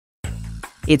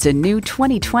It's a new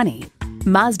 2020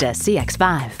 Mazda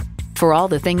CX-5. For all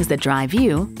the things that drive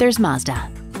you, there's Mazda.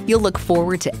 You'll look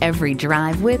forward to every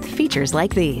drive with features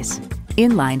like these: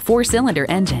 inline 4-cylinder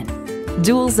engine,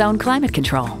 dual zone climate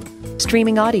control,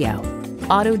 streaming audio,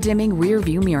 auto dimming rear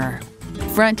view mirror,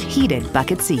 front heated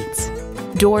bucket seats,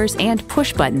 doors and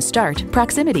push button start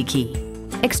proximity key,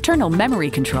 external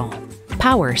memory control,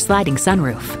 power sliding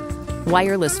sunroof,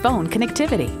 wireless phone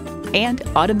connectivity, and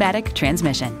automatic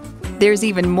transmission. There's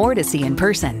even more to see in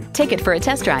person. Take it for a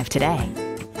test drive today.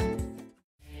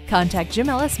 Contact Jim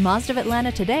Ellis Mazda of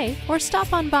Atlanta today or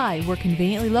stop on by. We're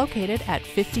conveniently located at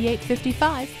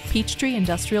 5855 Peachtree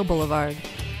Industrial Boulevard.